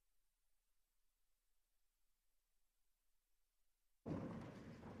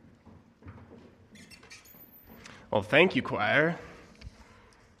Well, thank you, choir.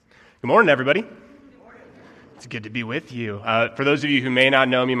 Good morning, everybody. It's good to be with you. For those of you who may not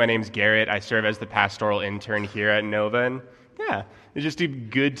know me, my name's Garrett. I serve as the pastoral intern here at Nova. And it's just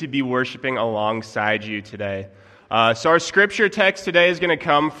good to be worshiping alongside you today. So our scripture text today is going to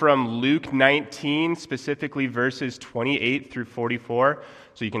come from Luke 19, specifically verses 28 through 44.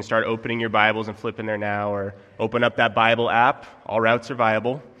 So you can start opening your Bibles and flipping there now, or open up that Bible app. All routes are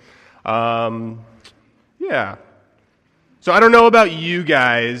viable. So I don't know about you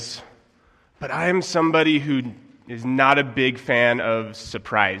guys, but I am somebody who is not a big fan of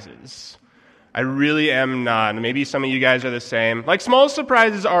surprises. I really am not. Maybe some of you guys are the same. Like, small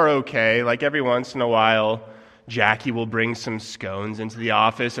surprises are okay. Like, every once in a while, Jackie will bring some scones into the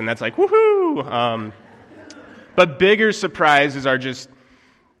office, and that's like, woohoo! But bigger surprises are just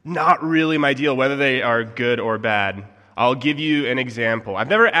not really my deal, whether they are good or bad. I'll give you an example. I've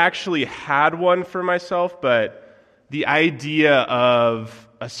never actually had one for myself, but the idea of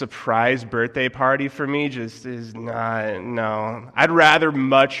a surprise birthday party for me just is not, no. I'd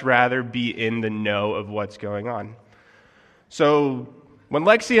much rather be in the know of what's going on. So when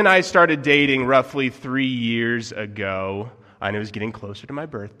Lexi and I started dating roughly 3 years ago, and it was getting closer to my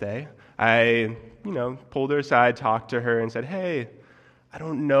birthday, I, pulled her aside, talked to her, and said, hey, I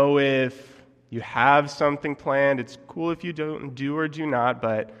don't know if you have something planned. It's cool if you don't do or do not,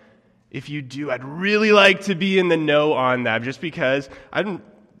 but if you do, I'd really like to be in the know on that, just because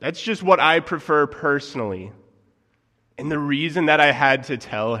that's just what I prefer personally. And the reason that I had to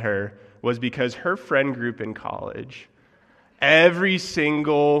tell her was because her friend group in college, every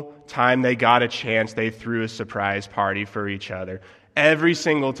single time they got a chance, they threw a surprise party for each other. Every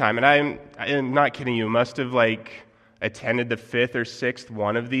single time. And I'm not kidding you, must have attended the 5th or 6th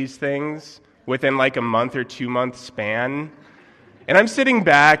one of these things within a month or 2 month span. And I'm sitting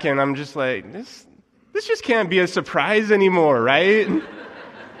back and I'm just like, this just can't be a surprise anymore, right?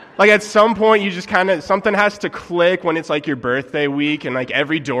 At some point you just something has to click when it's your birthday week, and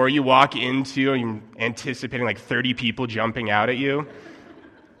every door you walk into, you're anticipating 30 people jumping out at you.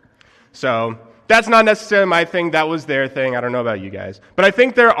 So that's not necessarily my thing, that was their thing. I don't know about you guys. But I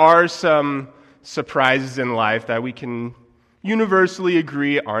think there are some surprises in life that we can universally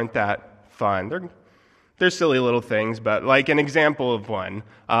agree aren't that fun. They're silly little things, but an example of one.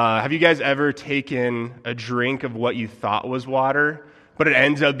 Have you guys ever taken a drink of what you thought was water, but it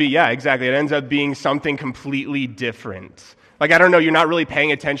ends up being, it ends up being something completely different? I don't know, you're not really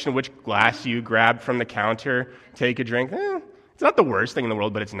paying attention to which glass you grabbed from the counter, take a drink. It's not the worst thing in the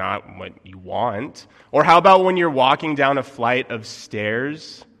world, but it's not what you want. Or how about when you're walking down a flight of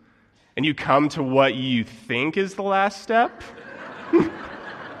stairs and you come to what you think is the last step?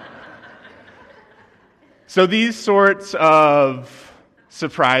 So these sorts of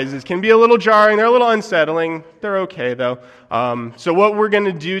surprises can be a little jarring. They're a little unsettling. They're okay, though. So what we're going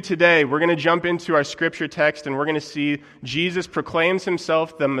to do today, we're going to jump into our scripture text, and we're going to see Jesus proclaims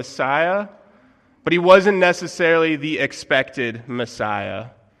himself the Messiah, but he wasn't necessarily the expected Messiah.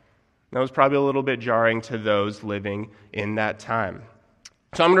 That was probably a little bit jarring to those living in that time.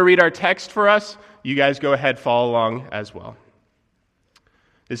 So I'm going to read our text for us. You guys go ahead, follow along as well.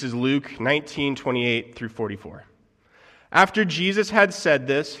 This is Luke 19, 28 through 44. After Jesus had said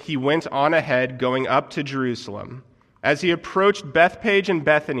this, he went on ahead, going up to Jerusalem. As he approached Bethphage and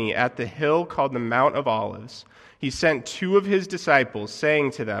Bethany at the hill called the Mount of Olives, he sent 2 of his disciples,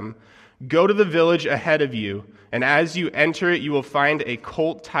 saying to them, "Go to the village ahead of you, and as you enter it, you will find a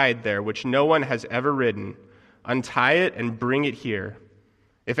colt tied there, which no one has ever ridden. Untie it and bring it here.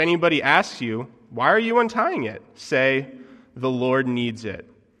 If anybody asks you, 'Why are you untying it?' say, 'The Lord needs it.'"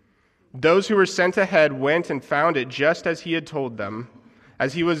 Those who were sent ahead went and found it just as he had told them.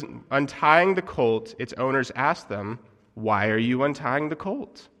 As he was untying the colt, its owners asked them, "Why are you untying the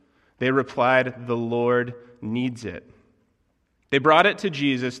colt?" They replied, "The Lord needs it." They brought it to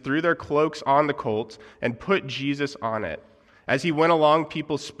Jesus, threw their cloaks on the colt, and put Jesus on it. As he went along,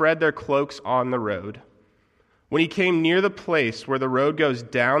 people spread their cloaks on the road. When he came near the place where the road goes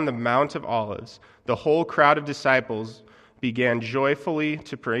down the Mount of Olives, the whole crowd of disciples began joyfully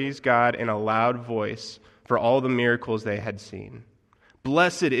to praise God in a loud voice for all the miracles they had seen.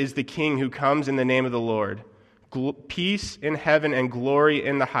 "Blessed is the King who comes in the name of the Lord. Peace in heaven and glory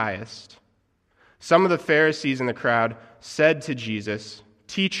in the highest." Some of the Pharisees in the crowd said to Jesus,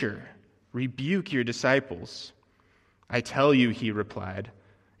 "Teacher, rebuke your disciples." "I tell you," he replied,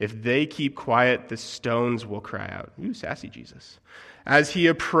 "if they keep quiet, the stones will cry out." Ooh, sassy Jesus. As he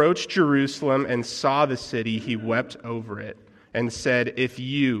approached Jerusalem and saw the city, he wept over it and said, "If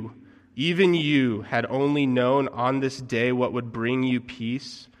you, even you, had only known on this day what would bring you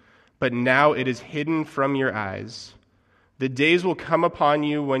peace, but now it is hidden from your eyes. The days will come upon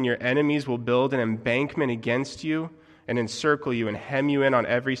you when your enemies will build an embankment against you and encircle you and hem you in on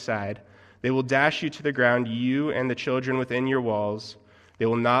every side. They will dash you to the ground, you and the children within your walls. They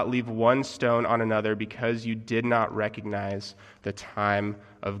will not leave one stone on another because you did not recognize the time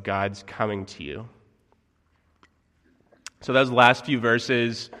of God's coming to you. So those last few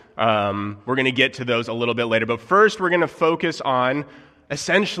verses, we're going to get to those a little bit later. But first, we're going to focus on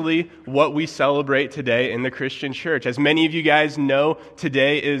essentially what we celebrate today in the Christian church. As many of you guys know,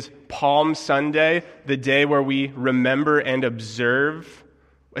 today is Palm Sunday, the day where we remember and observe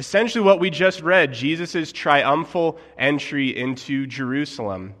essentially what we just read, Jesus' triumphal entry into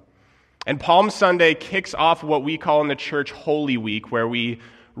Jerusalem. And Palm Sunday kicks off what we call in the church Holy Week, where we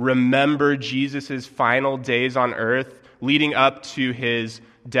remember Jesus' final days on earth, leading up to his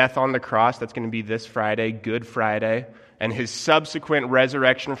death on the cross. That's going to be this Friday, Good Friday, and his subsequent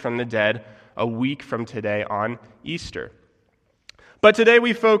resurrection from the dead a week from today on Easter. But today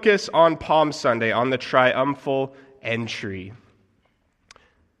we focus on Palm Sunday, on the triumphal entry.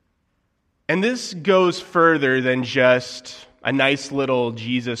 And this goes further than just a nice little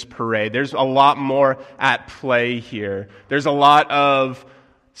Jesus parade. There's a lot more at play here. There's a lot of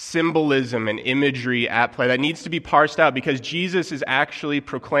symbolism and imagery at play that needs to be parsed out because Jesus is actually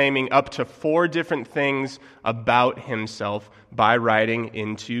proclaiming up to 4 different things about himself by riding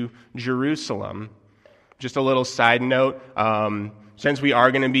into Jerusalem. Just a little side note, since we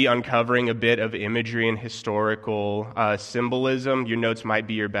are going to be uncovering a bit of imagery and historical symbolism, your notes might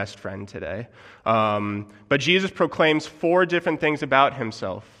be your best friend today. But Jesus proclaims 4 different things about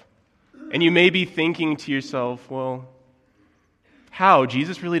himself. And you may be thinking to yourself, well, how?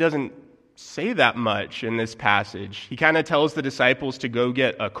 Jesus really doesn't say that much in this passage. He kind of tells the disciples to go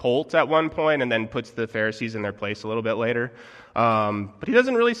get a colt at one point and then puts the Pharisees in their place a little bit later. But he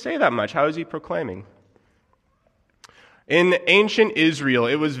doesn't really say that much. How is he proclaiming? In ancient Israel,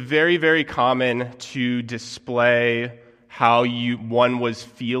 it was very, very common to display how one was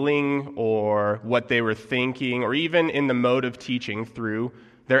feeling or what they were thinking, or even in the mode of teaching through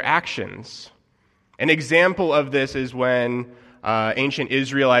their actions. An example of this is when ancient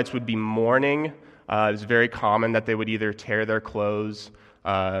Israelites would be mourning. It was very common that they would either tear their clothes,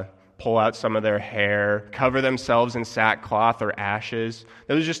 pull out some of their hair, cover themselves in sackcloth or ashes.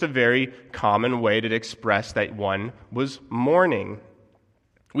 That was just a very common way to express that one was mourning.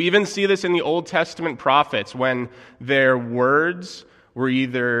 We even see this in the Old Testament prophets when their words were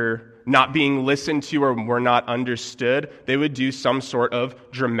either not being listened to or were not understood. They would do some sort of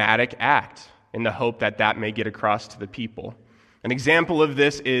dramatic act in the hope that that may get across to the people. An example of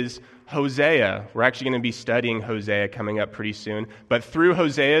this is Hosea. We're actually going to be studying Hosea coming up pretty soon. But through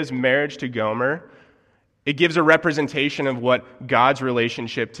Hosea's marriage to Gomer, it gives a representation of what God's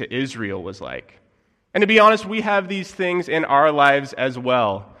relationship to Israel was like. And to be honest, we have these things in our lives as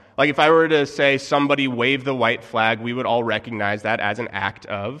well. Like if I were to say somebody wave the white flag, we would all recognize that as an act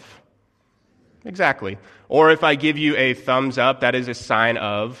of... Exactly. Or if I give you a thumbs up, that is a sign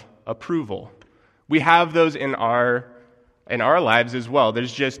of approval. We have those in our lives as well.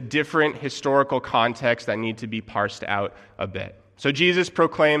 There's just different historical contexts that need to be parsed out a bit. So Jesus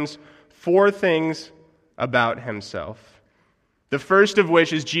proclaims 4 things about himself. The first of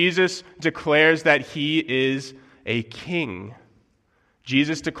which is Jesus declares that he is a king.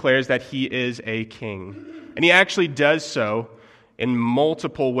 Jesus declares that he is a king. And he actually does so in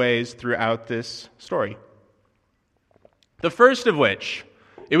multiple ways throughout this story. The first of which,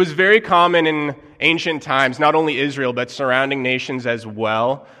 it was very common in ancient times, not only Israel, but surrounding nations as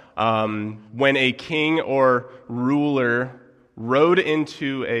well, when a king or ruler rode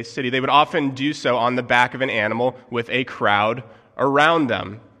into a city, they would often do so on the back of an animal with a crowd around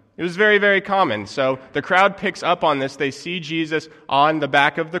them. It was very, very common. So the crowd picks up on this. They see Jesus on the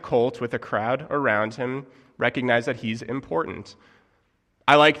back of the colt with a crowd around him, recognize that he's important.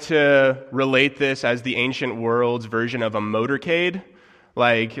 I like to relate this as the ancient world's version of a motorcade.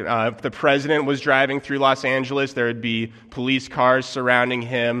 Like, if the president was driving through Los Angeles, there would be police cars surrounding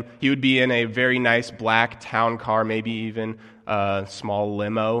him. He would be in a very nice black town car, maybe even a small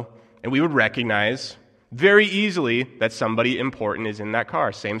limo. And we would recognize very easily that somebody important is in that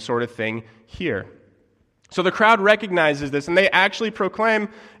car. Same sort of thing here. So the crowd recognizes this, and they actually proclaim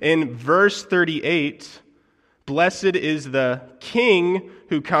in verse 38, "Blessed is the King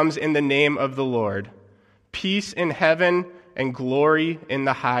who comes in the name of the Lord. Peace in heaven and glory in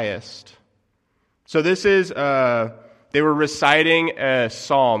the highest." So this is, they were reciting a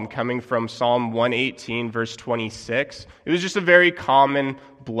psalm coming from Psalm 118, verse 26. It was just a very common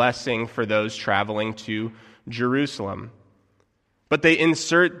blessing for those traveling to Jerusalem. but they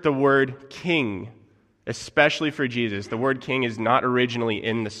insert the word king, especially for Jesus. The word king is not originally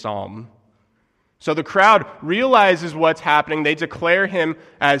in the psalm. So the crowd realizes what's happening. They declare him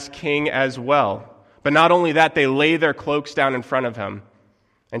as king as well. But not only that, they lay their cloaks down in front of him.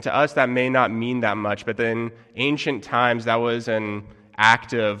 And to us, that may not mean that much, but in ancient times, that was an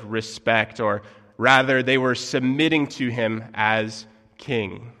act of respect, or rather, they were submitting to him as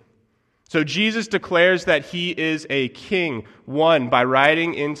king. So Jesus declares that he is a king, one, by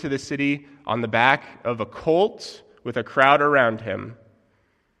riding into the city on the back of a colt with a crowd around him.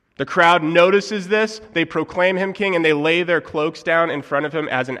 The crowd notices this, they proclaim him king, and they lay their cloaks down in front of him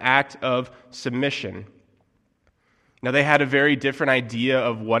as an act of submission. Now, they had a very different idea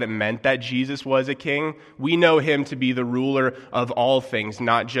of what it meant that Jesus was a king. We know him to be the ruler of all things,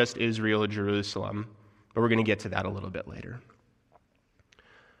 not just Israel or Jerusalem. But we're going to get to that a little bit later.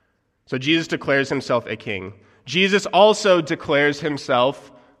 So Jesus declares himself a king. Jesus also declares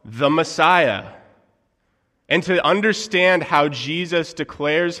himself the Messiah. And to understand how Jesus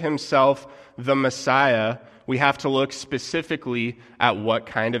declares himself the Messiah, we have to look specifically at what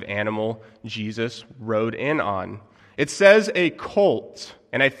kind of animal Jesus rode in on. It says a colt,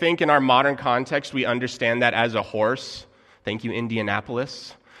 and I think in our modern context we understand that as a horse. Thank you,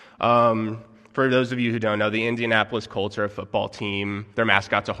 Indianapolis. For those of you who don't know, the Indianapolis Colts are a football team. Their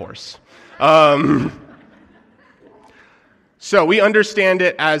mascot's a horse. So we understand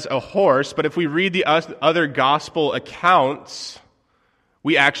it as a horse, but if we read the other gospel accounts,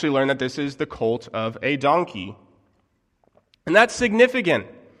 we actually learn that this is the colt of a donkey. And that's significant,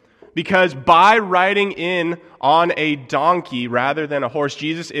 because by riding in on a donkey rather than a horse,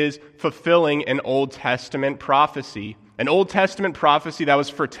 Jesus is fulfilling an Old Testament prophecy. An Old Testament prophecy that was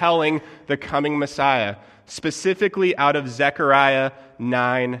foretelling the coming Messiah, specifically out of Zechariah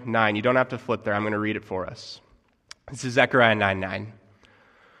 9:9. You don't have to flip there. I'm going to read it for us. This is Zechariah 9:9.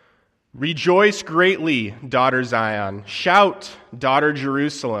 Rejoice greatly, daughter Zion. Shout, daughter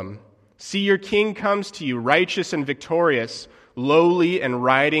Jerusalem. See, your king comes to you, righteous and victorious, lowly and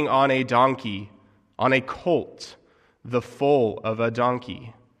riding on a donkey, on a colt, the foal of a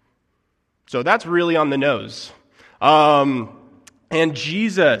donkey. So that's really on the nose. And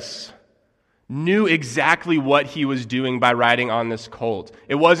Jesus knew exactly what he was doing by riding on this colt.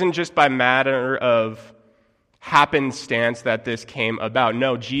 It wasn't just by matter of happenstance that this came about.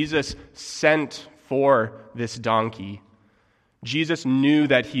 No, Jesus sent for this donkey. Jesus knew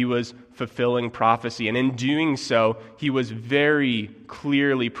that he was fulfilling prophecy, and in doing so, he was very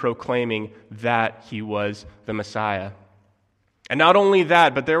clearly proclaiming that he was the Messiah. And not only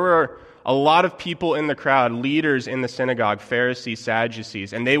that, but there were a lot of people in the crowd, leaders in the synagogue, Pharisees,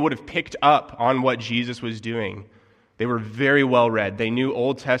 Sadducees, and they would have picked up on what Jesus was doing. They were very well read. They knew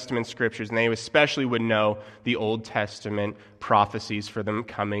Old Testament scriptures, and they especially would know the Old Testament prophecies for the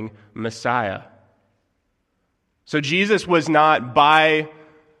coming Messiah. So Jesus was not, by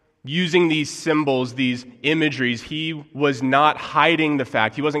using these symbols, these imageries, he was not hiding the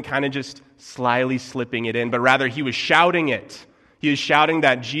fact. He wasn't kind of just slyly slipping it in, but rather he was shouting it. He is shouting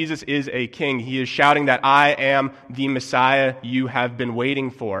that Jesus is a king. He is shouting that I am the Messiah you have been waiting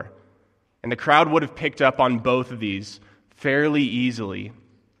for. And the crowd would have picked up on both of these fairly easily.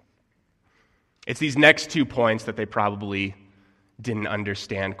 It's these next 2 points that they probably didn't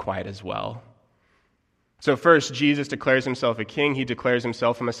understand quite as well. So first, Jesus declares himself a king. He declares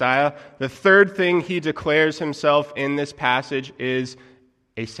himself a Messiah. The third thing he declares himself in this passage is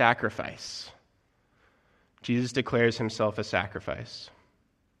a sacrifice. Jesus declares himself a sacrifice.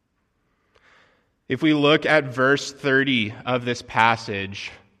 If we look at verse 30 of this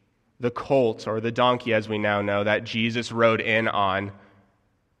passage, the colt, or the donkey as we now know, that Jesus rode in on,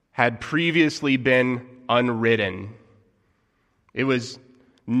 had previously been unridden. It was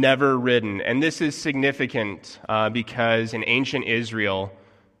never ridden. And this is significant because in ancient Israel,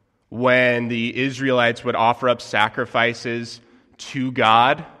 when the Israelites would offer up sacrifices to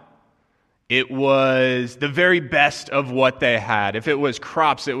God, it was the very best of what they had. If it was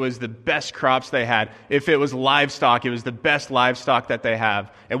crops, it was the best crops they had. If it was livestock, it was the best livestock that they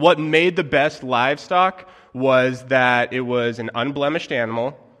have. And what made the best livestock was that it was an unblemished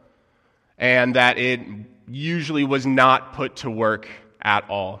animal and that it usually was not put to work at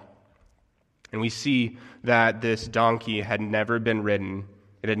all. And we see that this donkey had never been ridden.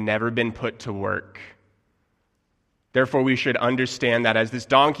 It had never been put to work. Therefore, we should understand that as this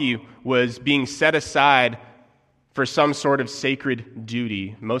donkey was being set aside for some sort of sacred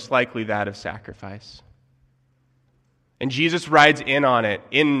duty, most likely that of sacrifice. And Jesus rides in on it,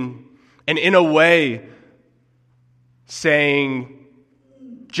 in a way saying,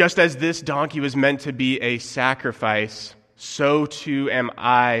 just as this donkey was meant to be a sacrifice, so too am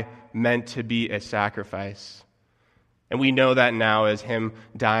I meant to be a sacrifice. And we know that now as him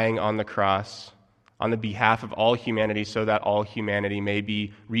dying on the cross on the behalf of all humanity so that all humanity may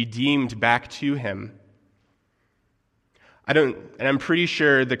be redeemed back to him. And I'm pretty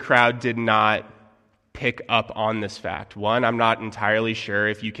sure the crowd did not pick up on this fact. One, I'm not entirely sure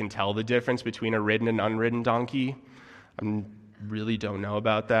if you can tell the difference between a ridden and unridden donkey. I really don't know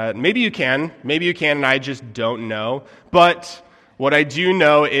about that. Maybe you can, and I just don't know. But what I do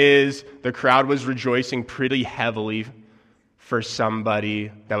know is the crowd was rejoicing pretty heavily for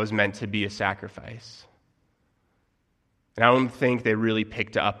somebody that was meant to be a sacrifice. And I don't think they really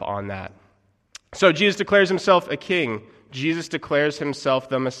picked up on that. So Jesus declares himself a king. Jesus declares himself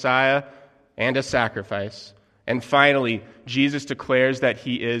the Messiah and a sacrifice. And finally, Jesus declares that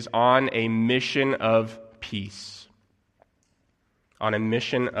he is on a mission of peace. On a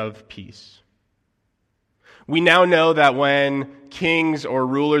mission of peace. We now know that when kings or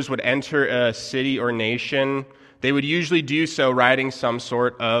rulers would enter a city or nation, they would usually do so riding some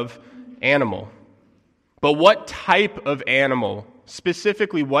sort of animal. But what type of animal,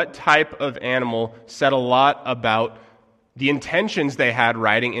 specifically what type of animal, said a lot about the intentions they had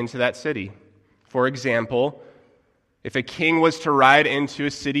riding into that city. For example, if a king was to ride into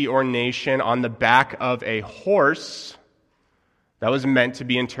a city or nation on the back of a horse, that was meant to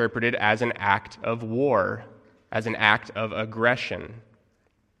be interpreted as an act of war, as an act of aggression.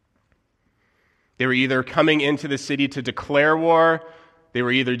 They were either coming into the city to declare war, they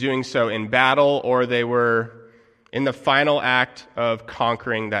were either doing so in battle, or they were in the final act of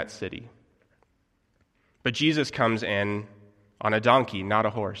conquering that city. But Jesus comes in on a donkey, not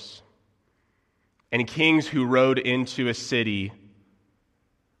a horse. And kings who rode into a city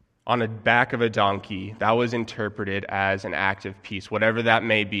on the back of a donkey, that was interpreted as an act of peace. Whatever that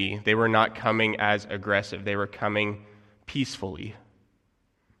may be, they were not coming as aggressive. They were coming peacefully.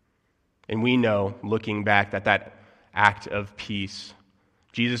 And we know, looking back, that act of peace,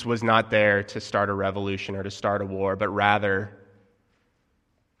 Jesus was not there to start a revolution or to start a war, but rather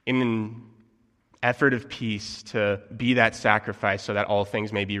in an effort of peace to be that sacrifice so that all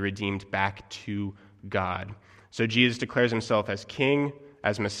things may be redeemed back to God. So Jesus declares himself as king,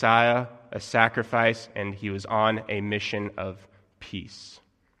 as Messiah, a sacrifice, and he was on a mission of peace.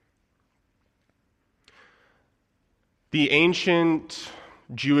 The ancient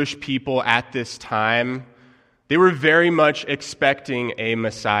Jewish people at this time, they were very much expecting a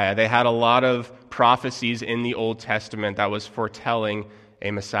Messiah. They had a lot of prophecies in the Old Testament that was foretelling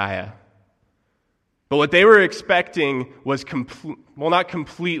a Messiah. But what they were expecting was, not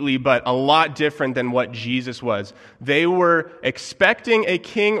completely, but a lot different than what Jesus was. They were expecting a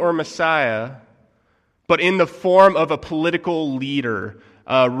king or Messiah, but in the form of a political leader,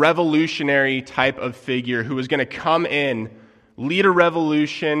 a revolutionary type of figure who was going to come in, lead a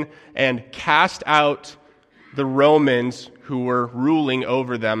revolution, and cast out the Romans who were ruling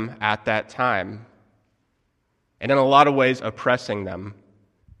over them at that time. And in a lot of ways, oppressing them.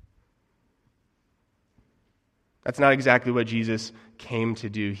 That's not exactly what Jesus came to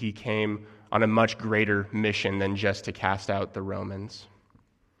do. He came on a much greater mission than just to cast out the Romans.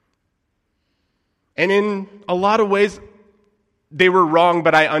 And in a lot of ways, they were wrong,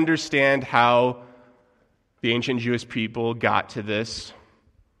 but I understand how the ancient Jewish people got to this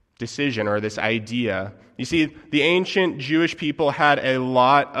decision or this idea. You see, the ancient Jewish people had a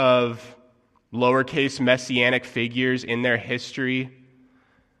lot of lowercase messianic figures in their history.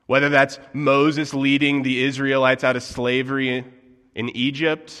 Whether that's Moses leading the Israelites out of slavery in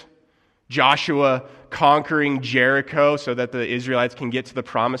Egypt, Joshua conquering Jericho so that the Israelites can get to the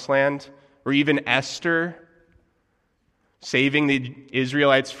promised land, or even Esther saving the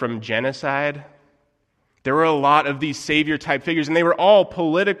Israelites from genocide. There were a lot of these savior-type figures, and they were all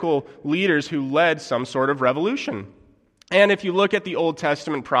political leaders who led some sort of revolution. And if you look at the Old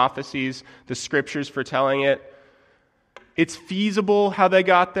Testament prophecies, the scriptures foretelling it, it's feasible how they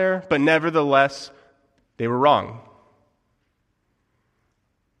got there, but nevertheless, they were wrong.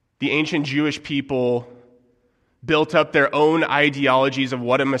 The ancient Jewish people built up their own ideologies of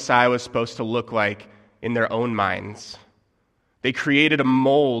what a Messiah was supposed to look like in their own minds. They created a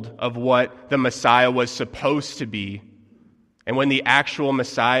mold of what the Messiah was supposed to be. And when the actual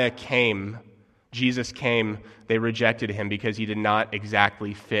Messiah came, Jesus came, they rejected him because he did not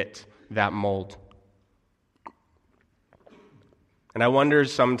exactly fit that mold. And I wonder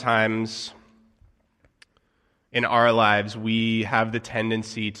sometimes in our lives we have the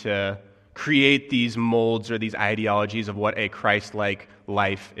tendency to create these molds or these ideologies of what a Christ-like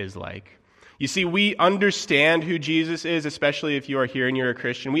life is like. You see, we understand who Jesus is, especially if you are here and you're a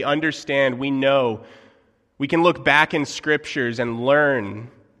Christian. We understand, we know We can look back in scriptures and learn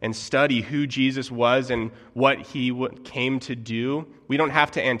and study who Jesus was and what he came to do. We don't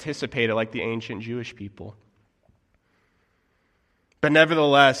have to anticipate it like the ancient Jewish people. But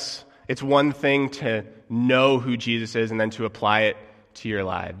nevertheless, it's one thing to know who Jesus is and then to apply it to your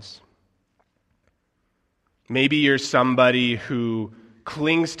lives. Maybe you're somebody who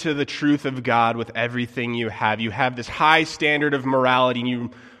clings to the truth of God with everything you have. You have this high standard of morality, and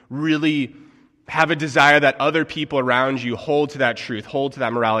you really have a desire that other people around you hold to that truth, hold to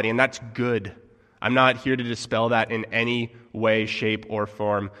that morality, and that's good. I'm not here to dispel that in any way, shape, or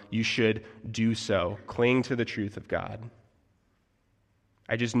form. You should do so. Cling to the truth of God.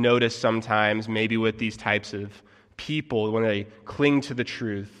 I just notice sometimes, maybe with these types of people, when they cling to the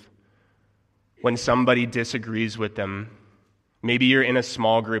truth, when somebody disagrees with them, maybe you're in a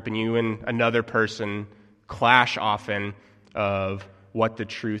small group and you and another person clash often of what the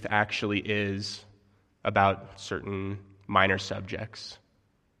truth actually is about certain minor subjects.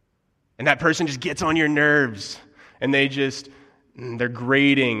 And that person just gets on your nerves, and they're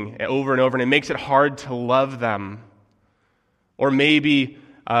grating over and over, and it makes it hard to love them. Or maybe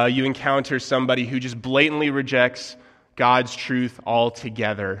you encounter somebody who just blatantly rejects God's truth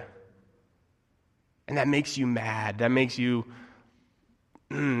altogether. And that makes you mad. That makes you,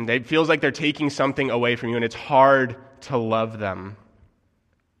 it feels like they're taking something away from you, and it's hard to love them.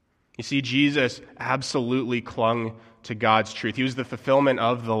 You see, Jesus absolutely clung to God's truth. He was the fulfillment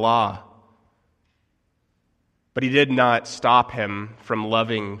of the law. But he did not stop him from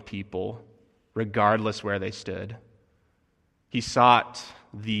loving people, regardless where they stood. He sought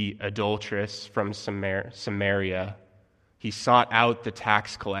the adulteress from Samaria. He sought out the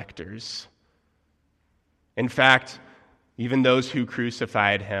tax collectors. In fact, even those who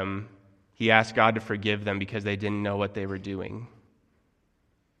crucified him, he asked God to forgive them because they didn't know what they were doing.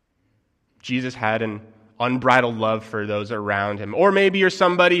 Jesus had an unbridled love for those around him. Or maybe you're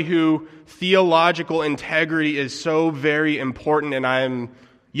somebody who theological integrity is so very important, and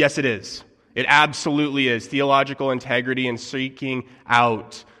yes, it is. It absolutely is. Theological integrity and seeking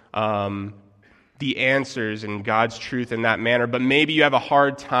out the answers and God's truth in that manner. But maybe you have a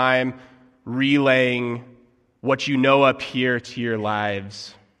hard time relaying what you know up here to your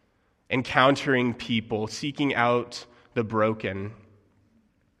lives, encountering people, seeking out the broken.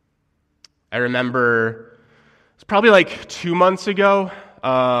 I remember, it's probably like 2 months ago,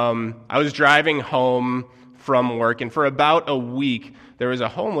 I was driving home from work, and for about a week, there was a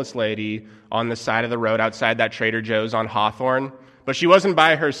homeless lady on the side of the road outside that Trader Joe's on Hawthorne. But she wasn't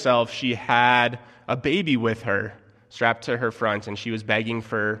by herself. She had a baby with her, strapped to her front, and she was begging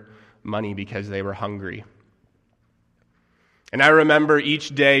for money because they were hungry. And I remember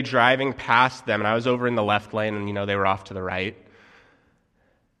each day driving past them, and I was over in the left lane, and they were off to the right.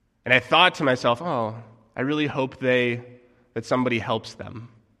 And I thought to myself, I really hope that somebody helps them.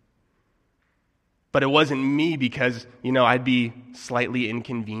 But it wasn't me because, I'd be slightly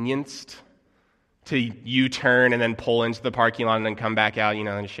inconvenienced to U-turn and then pull into the parking lot and then come back out,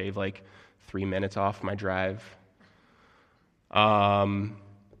 and shave like 3 minutes off my drive. That's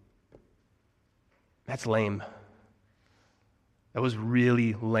lame. That was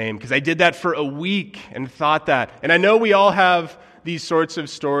really lame because I did that for a week and thought that. And I know we all have these sorts of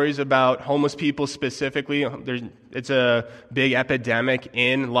stories about homeless people specifically. It's a big epidemic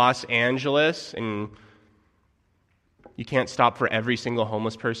in Los Angeles, and you can't stop for every single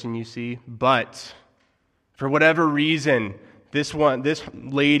homeless person you see. But for whatever reason, this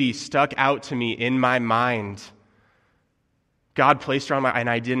lady stuck out to me in my mind. God placed her on and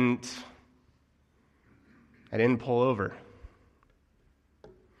I didn't pull over.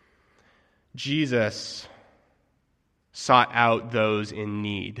 Jesus sought out those in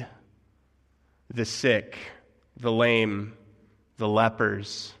need, the sick, the lame, the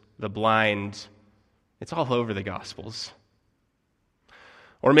lepers, the blind. It's all over the Gospels.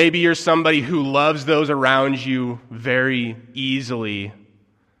 Or maybe you're somebody who loves those around you very easily.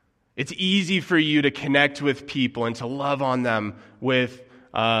 It's easy for you to connect with people and to love on them with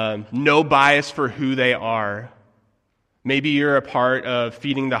no bias for who they are. Maybe you're a part of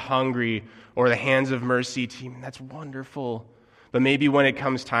Feeding the Hungry or the Hands of Mercy team. That's wonderful. But maybe when it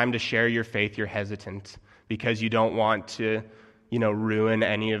comes time to share your faith, you're hesitant because you don't want to, ruin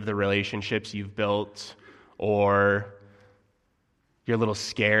any of the relationships you've built, or you're a little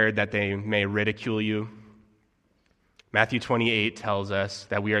scared that they may ridicule you. Matthew 28 tells us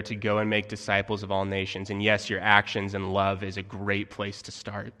that we are to go and make disciples of all nations. And yes, your actions and love is a great place to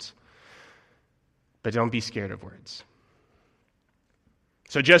start. But don't be scared of words.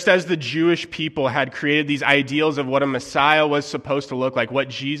 So just as the Jewish people had created these ideals of what a Messiah was supposed to look like, what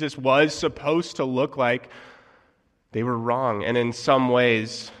Jesus was supposed to look like, They were wrong. And in some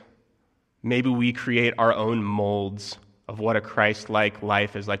ways, maybe we create our own molds of what a Christ-like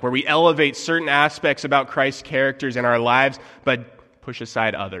life is like, where we elevate certain aspects about Christ's characters in our lives, but push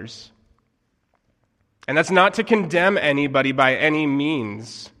aside others. And that's not to condemn anybody by any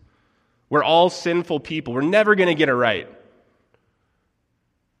means. We're all sinful people. We're never going to get it right.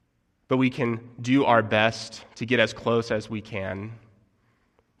 But we can do our best to get as close as we can.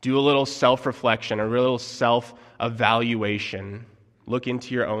 Do a little self-reflection, a little self-evaluation. Look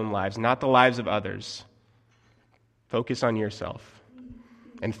into your own lives, not the lives of others. Focus on yourself.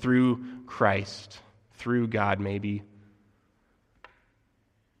 And through Christ, through God maybe.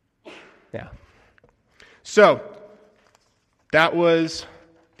 Yeah. So, that was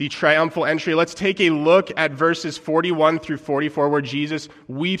the triumphal entry. Let's take a look at verses 41 through 44 where Jesus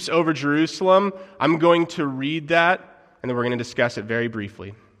weeps over Jerusalem. I'm going to read that, and then we're going to discuss it very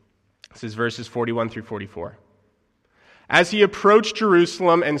briefly. This is verses 41 through 44. As he approached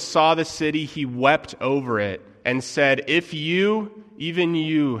Jerusalem and saw the city, he wept over it and said, "If you, even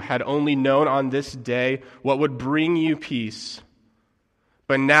you, had only known on this day what would bring you peace,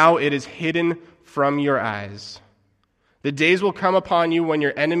 but now it is hidden from your eyes. The days will come upon you when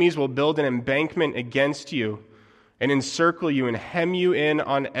your enemies will build an embankment against you and encircle you and hem you in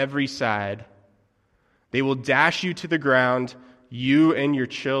on every side. They will dash you to the ground, you and your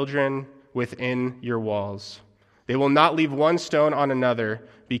children within your walls. They will not leave one stone on another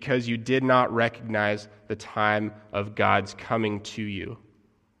because you did not recognize the time of God's coming to you."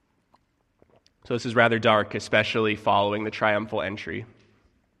 So this is rather dark, especially following the triumphal entry.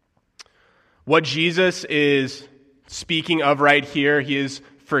 What Jesus is speaking of right here, he is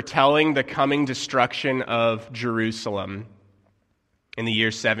foretelling the coming destruction of Jerusalem in the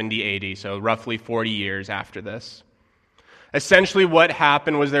year 70 AD, so roughly 40 years after this. Essentially what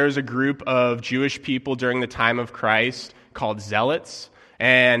happened was there was a group of Jewish people during the time of Christ called Zealots,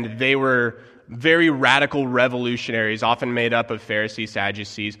 and they were very radical revolutionaries, often made up of Pharisees,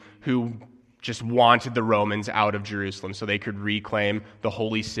 Sadducees, who just wanted the Romans out of Jerusalem so they could reclaim the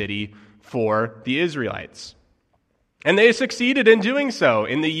holy city for the Israelites. And they succeeded in doing so.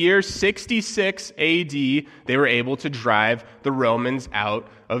 In the year 66 AD, they were able to drive the Romans out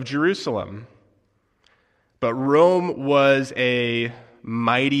of Jerusalem. But Rome was a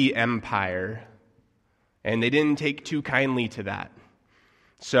mighty empire, and they didn't take too kindly to that.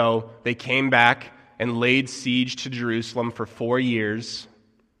 So they came back and laid siege to Jerusalem for 4 years.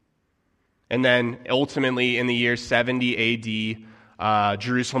 And then ultimately in the year 70 AD,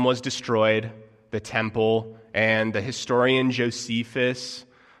 Jerusalem was destroyed, the temple, and the historian Josephus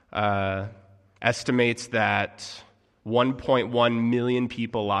estimates that 1.1 million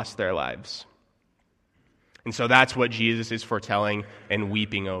people lost their lives. And so that's what Jesus is foretelling and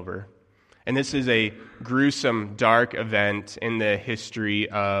weeping over. And this is a gruesome, dark event in the history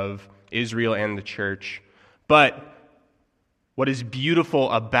of Israel and the church. But what is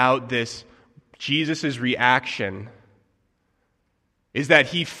beautiful about this, Jesus' reaction, is that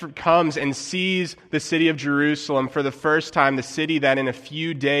he comes and sees the city of Jerusalem for the first time, the city that in a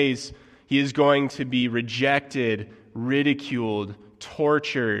few days he is going to be rejected, ridiculed,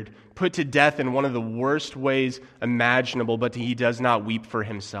 tortured, put to death in one of the worst ways imaginable, but he does not weep for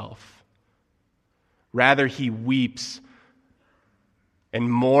himself. Rather, he weeps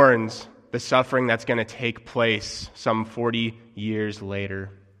and mourns the suffering that's going to take place some 40 years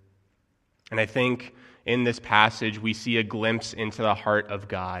later. And I think in this passage, we see a glimpse into the heart of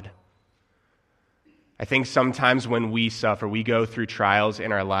God. I think sometimes when we suffer, we go through trials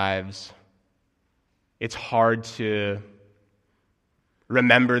in our lives, it's hard to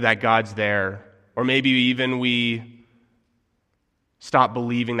remember that God's there. Or maybe even we stop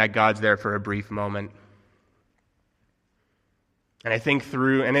believing that God's there for a brief moment. And I think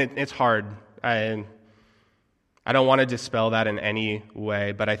it's hard. I don't want to dispel that in any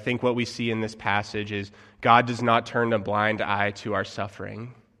way, but I think what we see in this passage is God does not turn a blind eye to our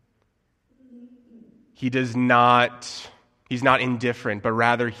suffering. He's not indifferent, but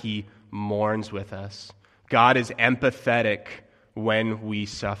rather he mourns with us. God is empathetic when we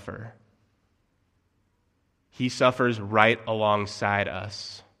suffer. He suffers right alongside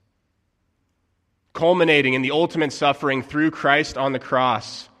us, culminating in the ultimate suffering through Christ on the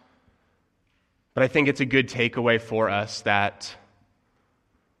cross. But I think it's a good takeaway for us that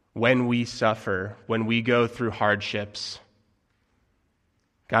when we suffer, when we go through hardships,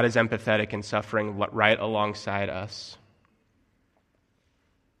 God is empathetic and suffering right alongside us.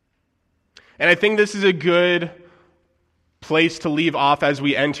 And I think this is a good place to leave off as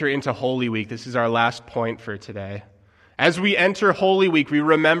we enter into Holy Week. This is our last point for today. As we enter Holy Week, we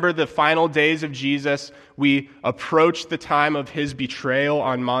remember the final days of Jesus. We approach the time of his betrayal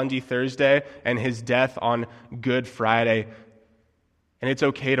on Maundy Thursday and his death on Good Friday. And it's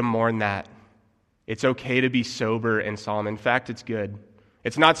okay to mourn that. It's okay to be sober and solemn. In fact, it's good.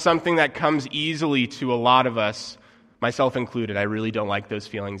 It's not something that comes easily to a lot of us, myself included. I really don't like those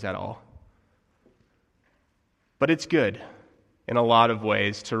feelings at all. But it's good in a lot of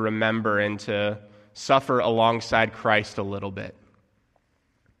ways to remember and to suffer alongside Christ a little bit.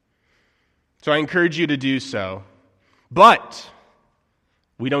 So I encourage you to do so. But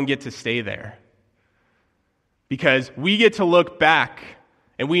we don't get to stay there. Because we get to look back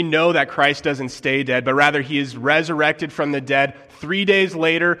and we know that Christ doesn't stay dead, but rather he is resurrected from the dead 3 days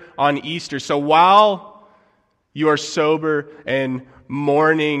later on Easter. So while you are sober and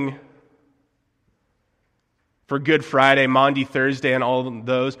mourning for Good Friday, Maundy Thursday, and all of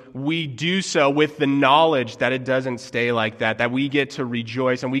those, we do so with the knowledge that it doesn't stay like that, that we get to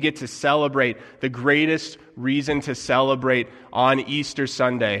rejoice and we get to celebrate the greatest reason to celebrate on Easter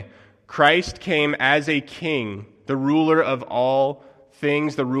Sunday. Christ came as a king, the ruler of all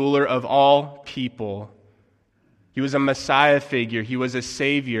things, the ruler of all people. He was a Messiah figure. He was a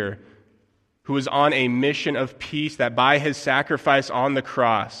Savior who was on a mission of peace, that by his sacrifice on the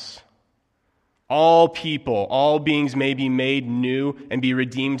cross, all people, all beings may be made new and be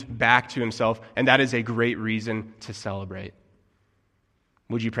redeemed back to himself, and that is a great reason to celebrate.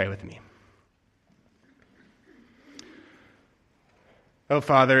 Would you pray with me? Oh,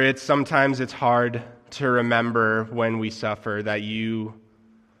 Father, sometimes it's hard to remember when we suffer that you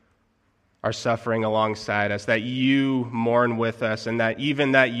are suffering alongside us, that you mourn with us, and that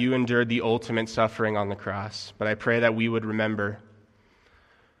even that you endured the ultimate suffering on the cross. But I pray that we would remember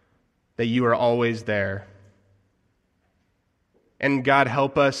that you are always there. And God,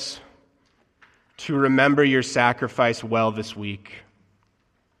 help us to remember your sacrifice well this week.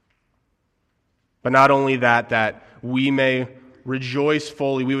 But not only that, that we may rejoice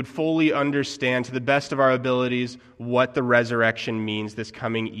fully, we would fully understand to the best of our abilities what the resurrection means this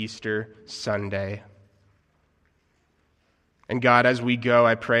coming Easter Sunday. And God, as we go,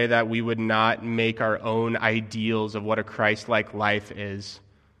 I pray that we would not make our own ideals of what a Christ-like life is,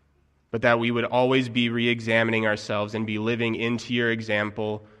 but that we would always be re-examining ourselves and be living into your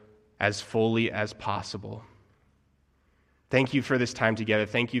example as fully as possible. Thank you for this time together.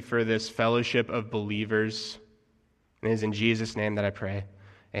 Thank you for this fellowship of believers. And it is in Jesus' name that I pray.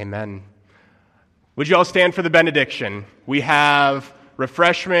 Amen. Would you all stand for the benediction? We have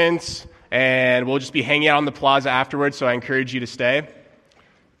refreshments, and we'll just be hanging out on the plaza afterwards, so I encourage you to stay.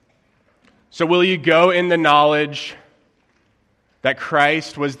 So will you go in the knowledge that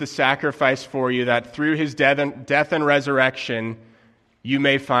Christ was the sacrifice for you, that through his death and resurrection, you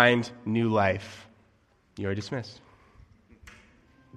may find new life. You are dismissed.